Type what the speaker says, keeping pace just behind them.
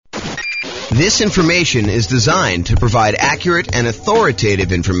This information is designed to provide accurate and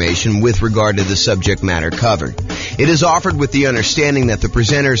authoritative information with regard to the subject matter covered. It is offered with the understanding that the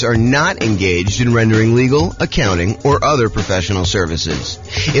presenters are not engaged in rendering legal, accounting, or other professional services.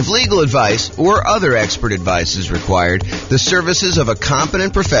 If legal advice or other expert advice is required, the services of a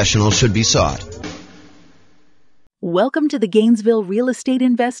competent professional should be sought. Welcome to the Gainesville Real Estate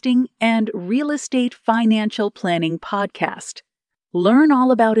Investing and Real Estate Financial Planning Podcast. Learn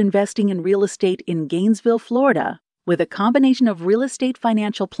all about investing in real estate in Gainesville, Florida, with a combination of real estate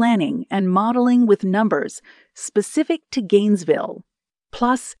financial planning and modeling with numbers specific to Gainesville,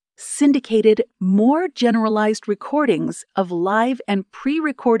 plus syndicated, more generalized recordings of live and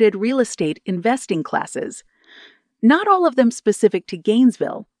pre-recorded real estate investing classes, not all of them specific to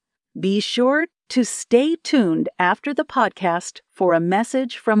Gainesville. Be sure to stay tuned after the podcast for a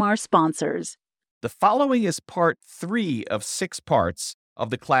message from our sponsors. The following is part 3 of 6 parts of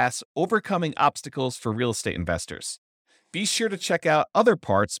the class Overcoming Obstacles for Real Estate Investors. Be sure to check out other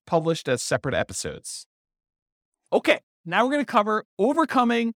parts published as separate episodes. Okay, now we're going to cover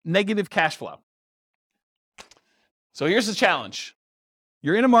overcoming negative cash flow. So here's the challenge.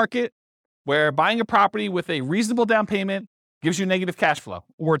 You're in a market where buying a property with a reasonable down payment gives you negative cash flow,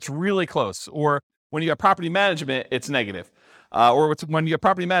 or it's really close, or when you have property management, it's negative. Or when you have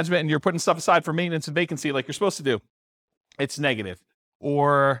property management and you're putting stuff aside for maintenance and vacancy like you're supposed to do, it's negative.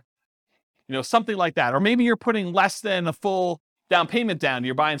 Or, something like that. Or maybe you're putting less than a full down payment down.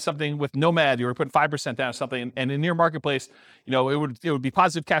 You're buying something with Nomad. You're putting 5% down or something. And in your marketplace, it would be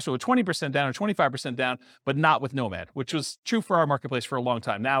positive cash flow with 20% down or 25% down, but not with Nomad, which was true for our marketplace for a long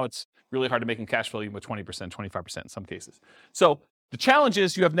time. Now it's really hard to make cash flow even with 20%, 25% in some cases. So the challenge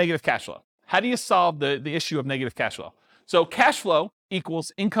is you have negative cash flow. How do you solve the issue of negative cash flow? So cash flow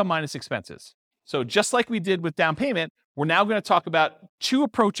equals income minus expenses. So just like we did with down payment, we're now going to talk about 2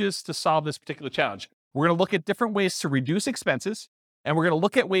 approaches to solve this particular challenge. We're going to look at different ways to reduce expenses, and we're going to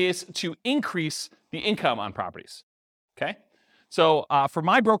look at ways to increase the income on properties. Okay? So for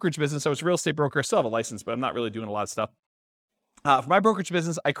my brokerage business, I was a real estate broker. I still have a license, but I'm not really doing a lot of stuff. For my brokerage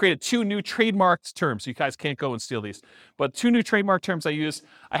business, I created 2 new trademarked terms. So you guys can't go and steal these. But 2 new trademark terms I used.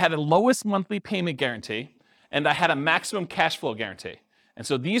 I had a lowest monthly payment guarantee, and I had a maximum cash flow guarantee. And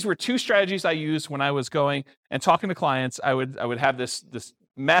so these were 2 strategies I used when I was going and talking to clients. I would have this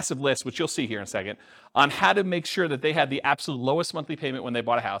massive list, which you'll see here in a second, on how to make sure that they had the absolute lowest monthly payment when they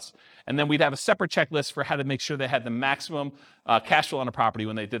bought a house. And then we'd have a separate checklist for how to make sure they had the maximum cash flow on a property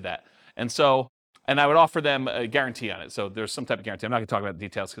when they did that. And I would offer them a guarantee on it. So there's some type of guarantee. I'm not going to talk about the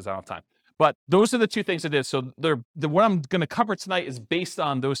details because I don't have time. But those are the 2 things I did. So what I'm going to cover tonight is based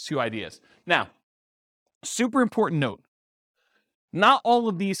on those 2 ideas. Now, super important note. Not all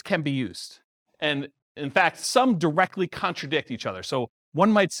of these can be used. And in fact, some directly contradict each other. So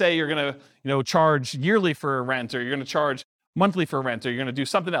one might say you're going to, charge yearly for a rent, or you're going to charge monthly for a rent, or you're going to do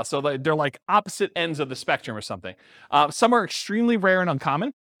something else. So they're like opposite ends of the spectrum or something. Some are extremely rare and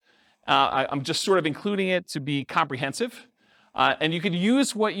uncommon. I'm just sort of including it to be comprehensive. And you can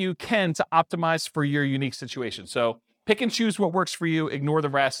use what you can to optimize for your unique situation. So pick and choose what works for you, ignore the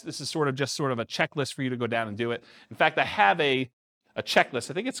rest. This is sort of a checklist for you to go down and do it. In fact, I have a checklist.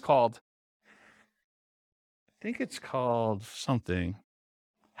 I think it's called something.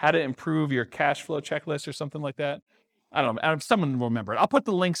 How to improve your cash flow checklist or something like that. I don't know. Someone will remember it. I'll put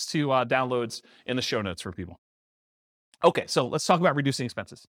the links to downloads in the show notes for people. Okay, so let's talk about reducing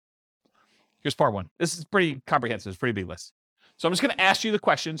expenses. Here's part 1. This is pretty comprehensive. It's a pretty big list. So I'm just going to ask you the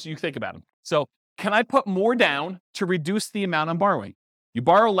questions. You think about them. So can I put more down to reduce the amount I'm borrowing? You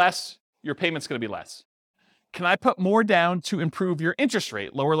borrow less, your payment's going to be less. Can I put more down to improve your interest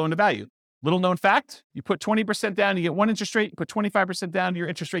rate, lower loan to value? Little known fact, you put 20% down, you get one interest rate. You put 25% down, your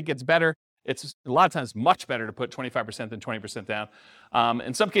interest rate gets better. It's a lot of times much better to put 25% than 20% down.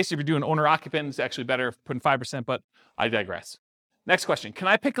 In some cases, if you're doing owner-occupant, it's actually better putting 5%, but I digress. Next question, can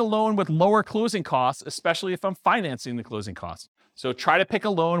I pick a loan with lower closing costs, especially if I'm financing the closing costs? So try to pick a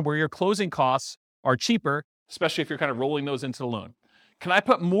loan where your closing costs are cheaper, especially if you're kind of rolling those into the loan. Can I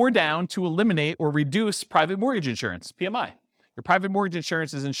put more down to eliminate or reduce private mortgage insurance, PMI? Your private mortgage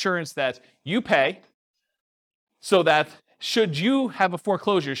insurance is insurance that you pay so that should you have a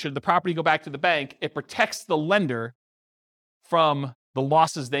foreclosure, should the property go back to the bank, it protects the lender from the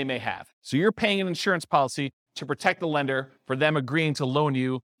losses they may have. So you're paying an insurance policy to protect the lender for them agreeing to loan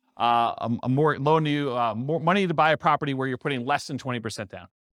you more money to buy a property where you're putting less than 20% down.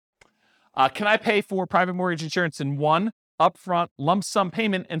 Can I pay for private mortgage insurance in one upfront lump sum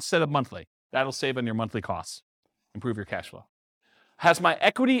payment instead of monthly? That'll save on your monthly costs, improve your cash flow. Has my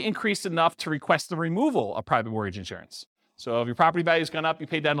equity increased enough to request the removal of private mortgage insurance? So if your property value has gone up, you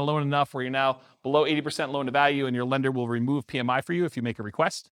paid down the loan enough where you're now below 80% loan to value, and your lender will remove PMI for you if you make a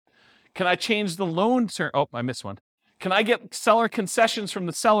request. Can I change the loan term? Oh, I missed one. Can I get seller concessions from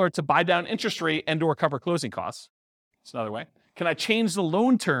the seller to buy down interest rate and or cover closing costs? That's another way. Can I change the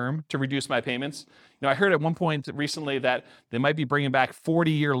loan term to reduce my payments? I heard at one point recently that they might be bringing back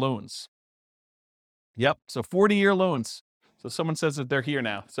 40-year loans. Yep, so 40-year loans. So someone says that they're here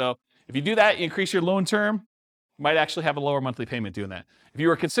now. So if you do that, you increase your loan term, you might actually have a lower monthly payment doing that. If you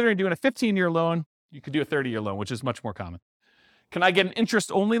were considering doing a 15-year loan, you could do a 30-year loan, which is much more common. Can I get an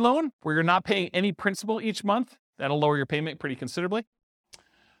interest-only loan where you're not paying any principal each month? That'll lower your payment pretty considerably.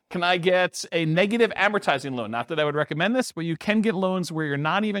 Can I get a negative amortizing loan? Not that I would recommend this, but you can get loans where you're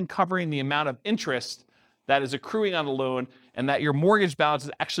not even covering the amount of interest that is accruing on the loan and that your mortgage balance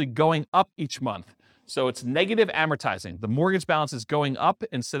is actually going up each month. So it's negative amortizing. The mortgage balance is going up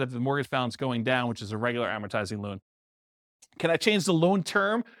instead of the mortgage balance going down, which is a regular amortizing loan. Can I change the loan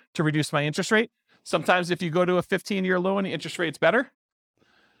term to reduce my interest rate? Sometimes if you go to a 15-year loan, the interest rate's better.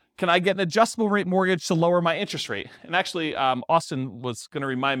 Can I get an adjustable rate mortgage to lower my interest rate? And actually, Austin was going to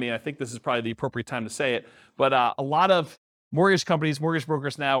remind me, and I think this is probably the appropriate time to say it, but a lot of mortgage companies, mortgage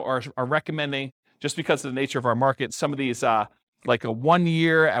brokers now are recommending, just because of the nature of our market, some of these like a 1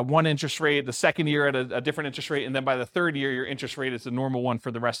 year at one interest rate, the second year at a different interest rate, and then by the third year, your interest rate is the normal one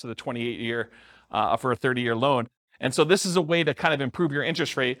for the rest of the 28-year for a 30-year loan. And so this is a way to kind of improve your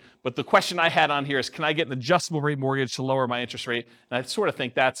interest rate. But the question I had on here is, can I get an adjustable rate mortgage to lower my interest rate? And I sort of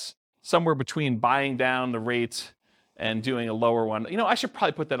think that's somewhere between buying down the rate and doing a lower one. I should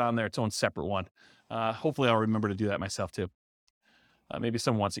probably put that on there, its own separate one. Hopefully I'll remember to do that myself too. Maybe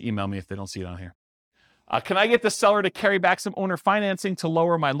someone wants to email me if they don't see it on here. Can I get the seller to carry back some owner financing to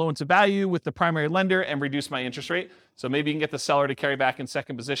lower my loan to value with the primary lender and reduce my interest rate? So maybe you can get the seller to carry back in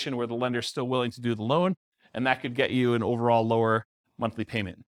second position where the lender's still willing to do the loan, and that could get you an overall lower monthly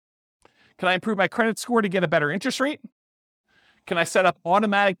payment. Can I improve my credit score to get a better interest rate? Can I set up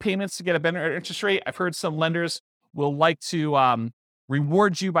automatic payments to get a better interest rate? I've heard some lenders will like to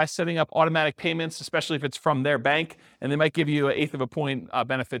reward you by setting up automatic payments, especially if it's from their bank, and they might give you 1/8 of a point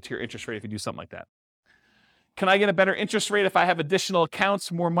benefit to your interest rate if you do something like that. Can I get a better interest rate if I have additional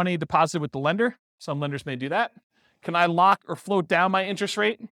accounts, more money deposited with the lender? Some lenders may do that. Can I lock or float down my interest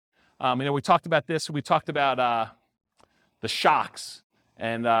rate? We talked about this. We talked about the shocks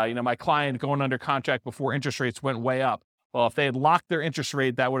and, my client going under contract before interest rates went way up. Well, if they had locked their interest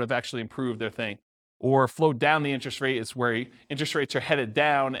rate, that would have actually improved their thing. Or float down the interest rate is where interest rates are headed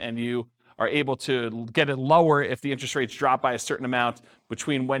down and you are able to get it lower if the interest rates drop by a certain amount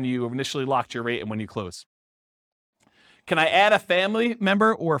between when you initially locked your rate and when you close. Can I add a family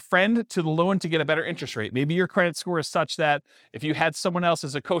member or a friend to the loan to get a better interest rate? Maybe your credit score is such that if you had someone else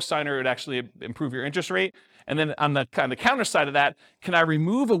as a co-signer, it would actually improve your interest rate. And then on the counter side of that, can I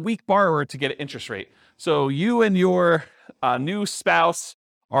remove a weak borrower to get an interest rate? So you and your new spouse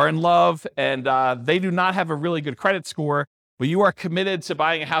are in love and they do not have a really good credit score, but you are committed to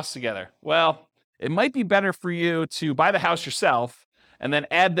buying a house together. Well, it might be better for you to buy the house yourself and then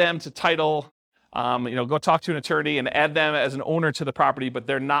add them to title. Go talk to an attorney and add them as an owner to the property, but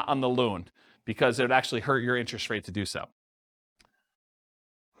they're not on the loan because it would actually hurt your interest rate to do so.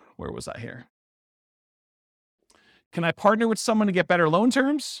 Where was I here? Can I partner with someone to get better loan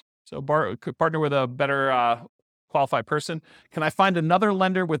terms? So could partner with a better qualified person. Can I find another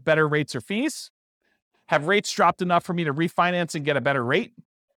lender with better rates or fees? Have rates dropped enough for me to refinance and get a better rate?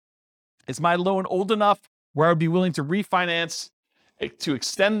 Is my loan old enough where I would be willing to refinance to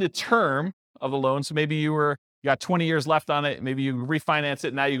extend the term of the loan? So maybe you got 20 years left on it. Maybe you refinance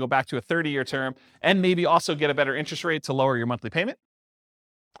it. Now you go back to a 30-year term and maybe also get a better interest rate to lower your monthly payment.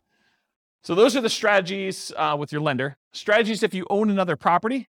 So those are the strategies with your lender. Strategies if you own another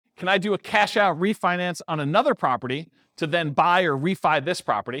property. Can I do a cash out refinance on another property to then buy or refi this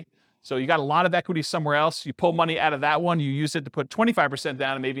property? So you got a lot of equity somewhere else. You pull money out of that one. You use it to put 25%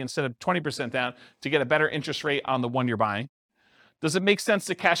 down and maybe instead of 20% down to get a better interest rate on the one you're buying. Does it make sense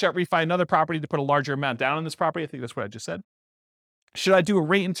to cash out refi another property to put a larger amount down on this property? I think that's what I just said. Should I do a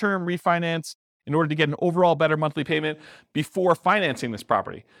rate and term refinance in order to get an overall better monthly payment before financing this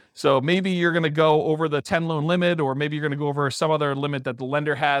property? So maybe you're going to go over the 10 loan limit, or maybe you're going to go over some other limit that the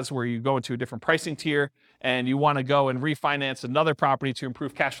lender has where you go into a different pricing tier and you want to go and refinance another property to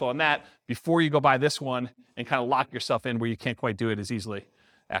improve cash flow on that before you go buy this one and kind of lock yourself in where you can't quite do it as easily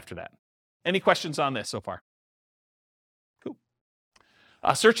after that. Any questions on this so far? Cool.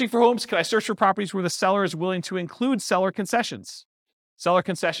 Searching for homes. Can I search for properties where the seller is willing to include seller concessions? Seller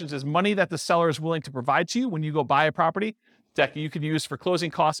concessions is money that the seller is willing to provide to you when you go buy a property that you can use for closing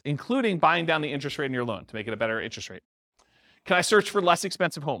costs, including buying down the interest rate in your loan to make it a better interest rate. Can I search for less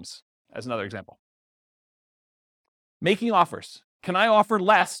expensive homes, as another example? Making offers. Can I offer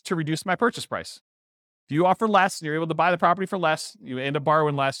less to reduce my purchase price? If you offer less and you're able to buy the property for less, you end up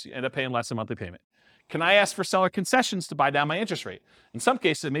borrowing less, you end up paying less in monthly payment. Can I ask for seller concessions to buy down my interest rate? In some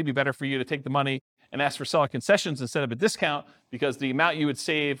cases, it may be better for you to take the money and ask for seller concessions instead of a discount, because the amount you would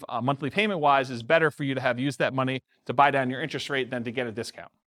save monthly payment-wise is better for you to have used that money to buy down your interest rate than to get a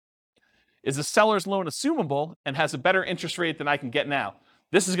discount. Is the seller's loan assumable and has a better interest rate than I can get now?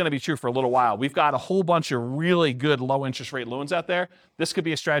 This is going to be true for a little while. We've got a whole bunch of really good low interest rate loans out there. This could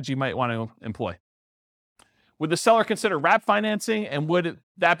be a strategy you might want to employ. Would the seller consider wrap financing, and would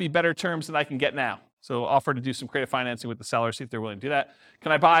that be better terms than I can get now? So offer to do some creative financing with the seller, see if they're willing to do that.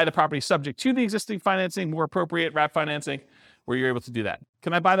 Can I buy the property subject to the existing financing, more appropriate wrap financing, where you're able to do that?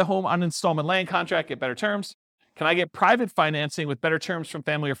 Can I buy the home on installment land contract, get better terms? Can I get private financing with better terms from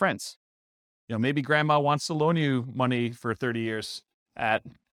family or friends? Maybe grandma wants to loan you money for 30 years at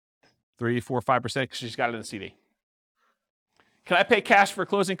 3, 4, 5% because she's got it in the CD. Can I pay cash for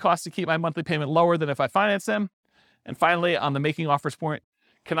closing costs to keep my monthly payment lower than if I finance them? And finally, on the making offers point,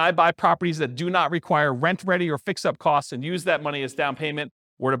 can I buy properties that do not require rent-ready or fix-up costs and use that money as down payment,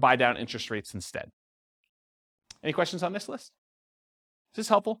 or to buy down interest rates instead? Any questions on this list? Is this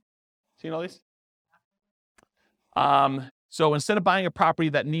helpful? Seeing all these? So instead of buying a property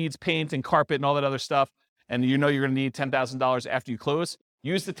that needs paint and carpet and all that other stuff, and you're going to need $10,000 after you close,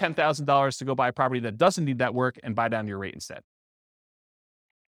 use the $10,000 to go buy a property that doesn't need that work and buy down your rate instead.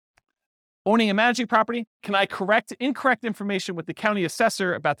 Owning and managing property, can I correct incorrect information with the county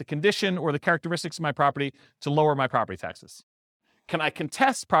assessor about the condition or the characteristics of my property to lower my property taxes? Can I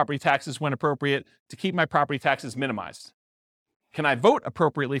contest property taxes when appropriate to keep my property taxes minimized? Can I vote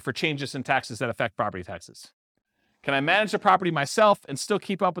appropriately for changes in taxes that affect property taxes? Can I manage the property myself and still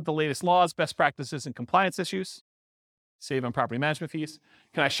keep up with the latest laws, best practices, and compliance issues? Save on property management fees.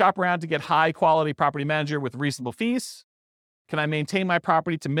 Can I shop around to get high-quality property manager with reasonable fees? Can I maintain my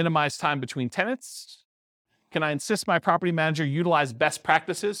property to minimize time between tenants? Can I insist my property manager utilize best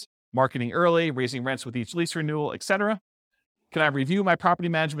practices, marketing early, raising rents with each lease renewal, etc.? Can I review my property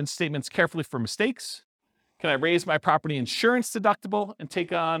management statements carefully for mistakes? Can I raise my property insurance deductible and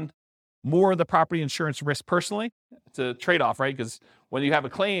take on more of the property insurance risk personally? It's a trade-off, right? Because when you have a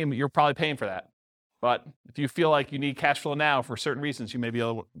claim, you're probably paying for that. But if you feel like you need cash flow now for certain reasons, you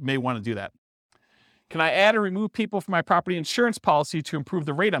may want to do that. Can I add or remove people from my property insurance policy to improve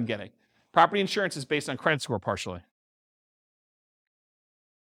the rate I'm getting? Property insurance is based on credit score partially.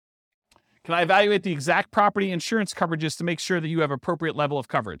 Can I evaluate the exact property insurance coverages to make sure that you have appropriate level of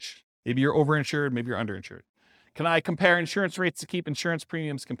coverage? Maybe you're overinsured, maybe you're underinsured. Can I compare insurance rates to keep insurance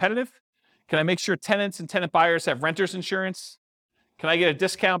premiums competitive? Can I make sure tenants and tenant buyers have renters insurance? Can I get a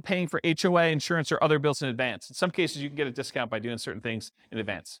discount paying for HOA insurance or other bills in advance? In some cases, you can get a discount by doing certain things in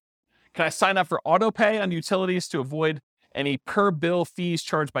advance. Can I sign up for auto pay on utilities to avoid any per bill fees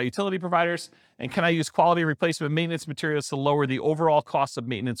charged by utility providers? And can I use quality replacement maintenance materials to lower the overall cost of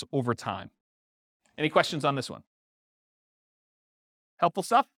maintenance over time? Any questions on this one? Helpful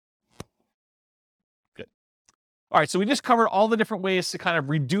stuff? Good. All right, so we just covered all the different ways to kind of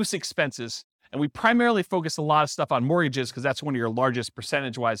reduce expenses. And we primarily focus a lot of stuff on mortgages because that's one of your largest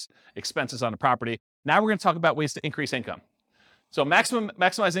percentage-wise expenses on a property. Now we're going to talk about ways to increase income. So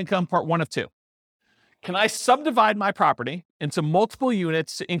maximize income, part 1 of 2. Can I subdivide my property into multiple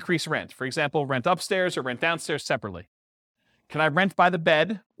units to increase rent? For example, rent upstairs or rent downstairs separately. Can I rent by the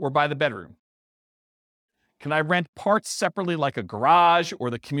bed or by the bedroom? Can I rent parts separately like a garage or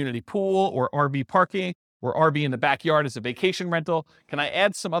the community pool or RV parking or RV in the backyard as a vacation rental? Can I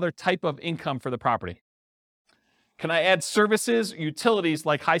add some other type of income for the property? Can I add services, utilities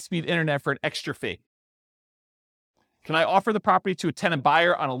like high-speed internet for an extra fee? Can I offer the property to a tenant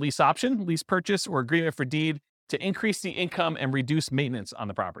buyer on a lease option, lease purchase, or agreement for deed to increase the income and reduce maintenance on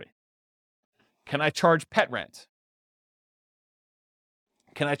the property? Can I charge pet rent?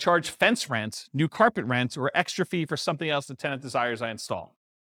 Can I charge fence rent, new carpet rent, or extra fee for something else the tenant desires I install?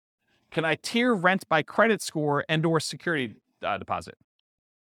 Can I tier rent by credit score and/or security deposit?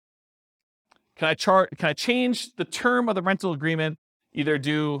 Can I change the term of the rental agreement, either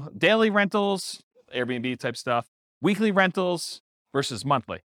do daily rentals, Airbnb type stuff, weekly rentals versus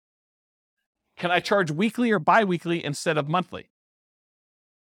monthly? Can I charge weekly or biweekly instead of monthly?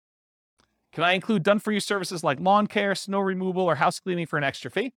 Can I include done-for-you services like lawn care, snow removal, or house cleaning for an extra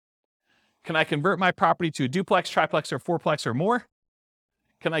fee? Can I convert my property to a duplex, triplex, or fourplex or more?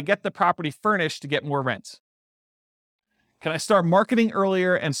 Can I get the property furnished to get more rent? Can I start marketing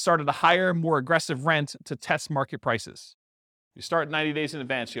earlier and start at a higher, more aggressive rent to test market prices? You start 90 days in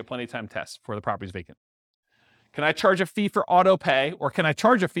advance, you have plenty of time to test before the property is vacant. Can I charge a fee for auto pay, or can I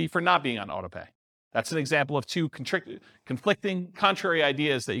charge a fee for not being on auto pay? That's an example of two conflicting, contrary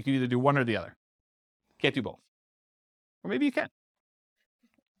ideas that you can either do one or the other. Can't do both. Or maybe you can.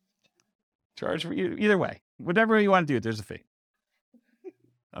 Charge for either way. Whatever you want to do, there's a fee.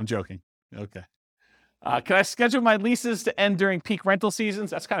 I'm joking. Okay. Can I schedule my leases to end during peak rental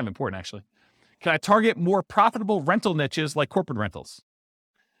seasons? That's kind of important, actually. Can I target more profitable rental niches like corporate rentals?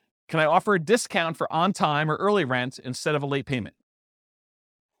 Can I offer a discount for on-time or early rent instead of a late payment?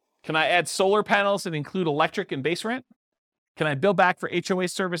 Can I add solar panels and include electric and base rent? Can I bill back for HOA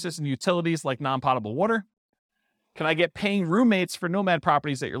services and utilities like non-potable water? Can I get paying roommates for nomad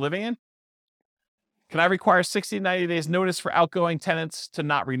properties that you're living in? Can I require 60 to 90 days notice for outgoing tenants to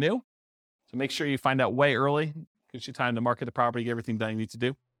not renew? So make sure you find out way early. Gives you time to market the property, get everything done you need to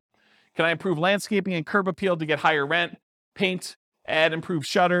do. Can I improve landscaping and curb appeal to get higher rent? Paint, add improved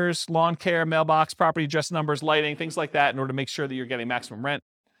shutters, lawn care, mailbox, property address numbers, lighting, things like that in order to make sure that you're getting maximum rent.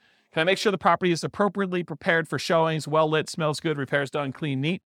 Can I make sure the property is appropriately prepared for showings, well lit, smells good, repairs done, clean,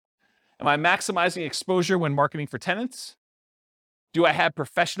 neat? Am I maximizing exposure when marketing for tenants? Do I have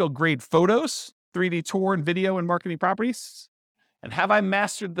professional grade photos, 3D tour and video and marketing properties? And have I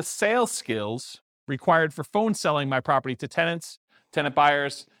mastered the sales skills required for phone selling my property to tenants, tenant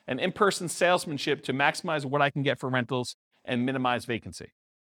buyers, and in-person salesmanship to maximize what I can get for rentals and minimize vacancy?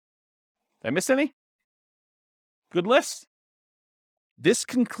 Did I miss any? Good list? This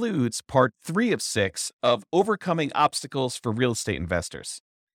concludes part 3 of 6 of Overcoming Obstacles for Real Estate Investors.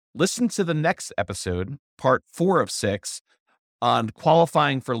 Listen to the next episode, part 4 of 6, on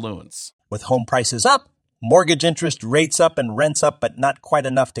qualifying for loans. With home prices up, mortgage interest rates up, and rents up, but not quite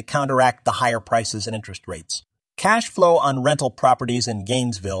enough to counteract the higher prices and interest rates. Cash flow on rental properties in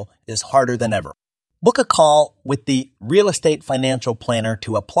Gainesville is harder than ever. Book a call with the Real Estate Financial Planner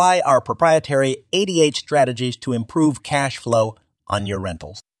to apply our proprietary 88 strategies to improve cash flow on your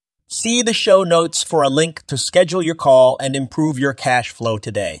rentals. See the show notes for a link to schedule your call and improve your cash flow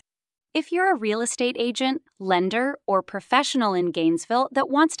today. If you're a real estate agent, lender, or professional in Gainesville that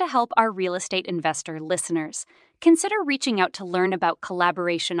wants to help our real estate investor listeners, consider reaching out to learn about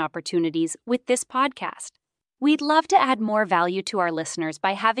collaboration opportunities with this podcast. We'd love to add more value to our listeners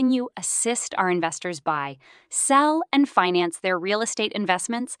by having you assist our investors buy, sell, and finance their real estate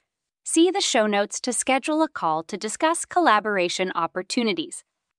investments. See the show notes to schedule a call to discuss collaboration opportunities.